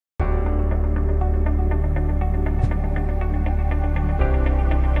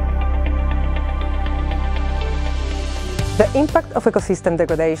The impact of ecosystem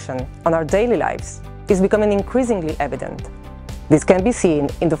degradation on our daily lives is becoming increasingly evident. This can be seen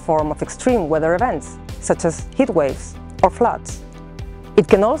in the form of extreme weather events, such as heat waves or floods. It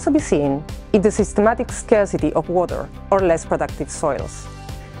can also be seen in the systematic scarcity of water or less productive soils.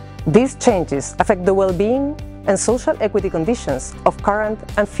 These changes affect the well-being and social equity conditions of current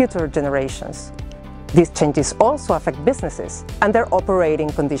and future generations. These changes also affect businesses and their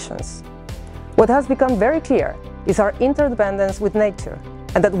operating conditions. What has become very clear is our interdependence with nature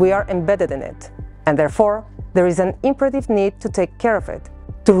and that we are embedded in it, and therefore there is an imperative need to take care of it,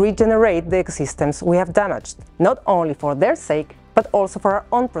 to regenerate the ecosystems we have damaged, not only for their sake, but also for our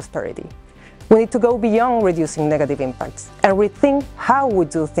own prosperity. We need to go beyond reducing negative impacts and rethink how we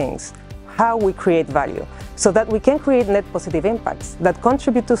do things, how we create value, so that we can create net positive impacts that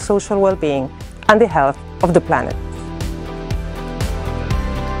contribute to social well-being and the health of the planet.